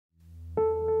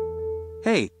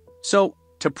Hey, so,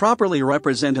 to properly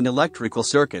represent an electrical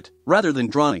circuit, rather than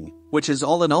drawing, which is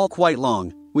all in all quite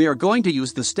long, we are going to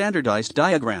use the standardized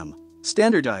diagram.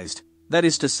 Standardized, that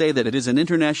is to say that it is an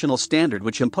international standard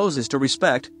which imposes to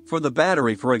respect, for the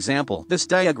battery for example, this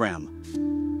diagram.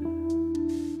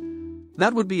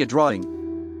 That would be a drawing.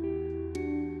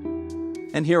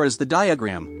 And here is the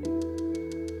diagram.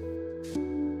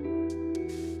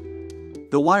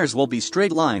 The wires will be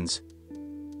straight lines.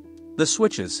 The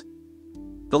switches,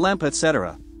 the lamp,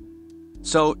 etc.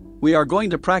 So, we are going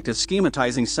to practice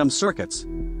schematizing some circuits.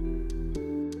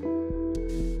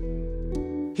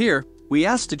 Here, we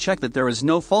ask to check that there is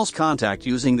no false contact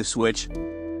using the switch,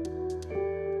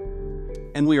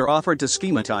 and we are offered to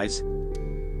schematize.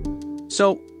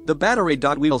 So, the battery.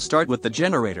 We will start with the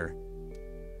generator.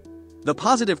 The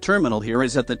positive terminal here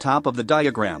is at the top of the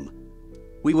diagram.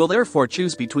 We will therefore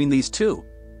choose between these two.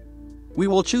 We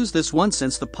will choose this one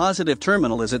since the positive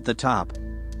terminal is at the top.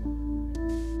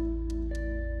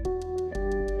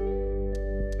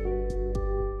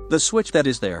 The switch that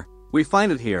is there, we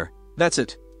find it here, that's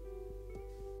it.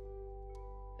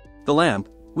 The lamp,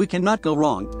 we cannot go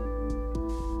wrong.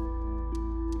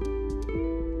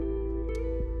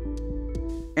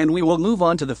 And we will move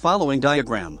on to the following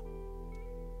diagram.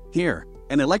 Here,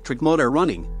 an electric motor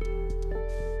running.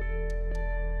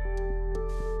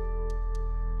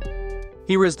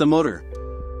 Here is the motor.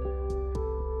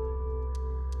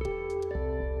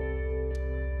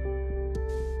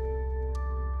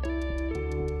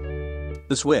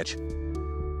 The switch.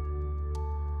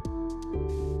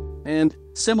 And,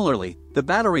 similarly, the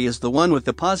battery is the one with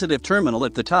the positive terminal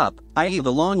at the top, i.e.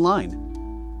 the long line.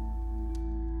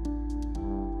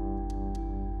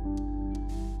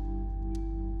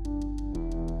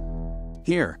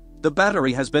 Here, the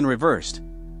battery has been reversed.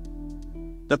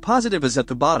 The positive is at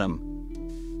the bottom.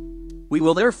 We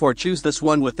will therefore choose this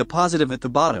one with the positive at the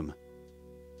bottom.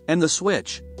 And the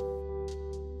switch.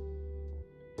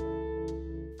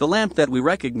 The lamp that we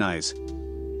recognize.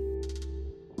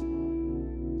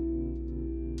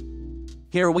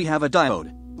 Here we have a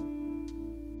diode.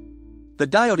 The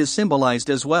diode is symbolized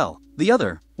as well. The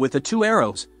other, with the two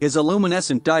arrows, is a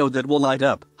luminescent diode that will light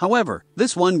up. However,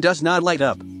 this one does not light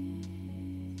up.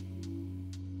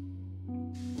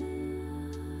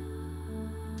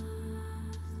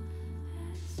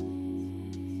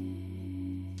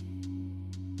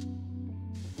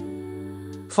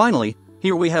 Finally,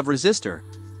 here we have resistor.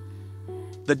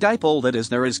 The dipole that is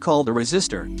there is called a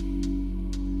resistor.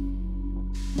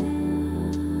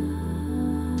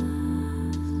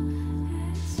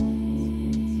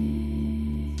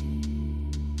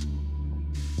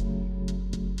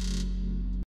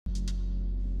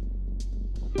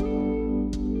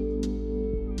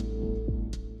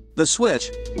 The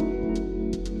switch.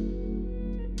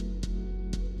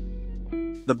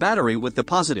 The battery with the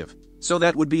positive, so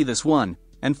that would be this one,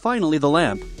 and finally the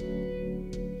lamp.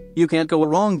 You can't go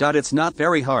wrong. It's not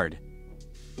very hard.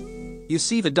 You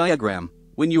see the diagram,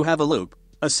 when you have a loop,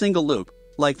 a single loop,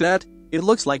 like that, it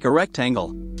looks like a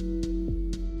rectangle.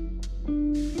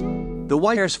 The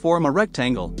wires form a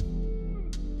rectangle.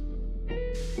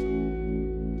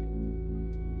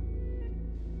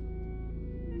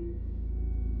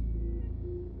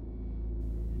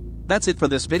 That's it for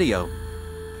this video.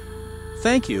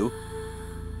 Thank you.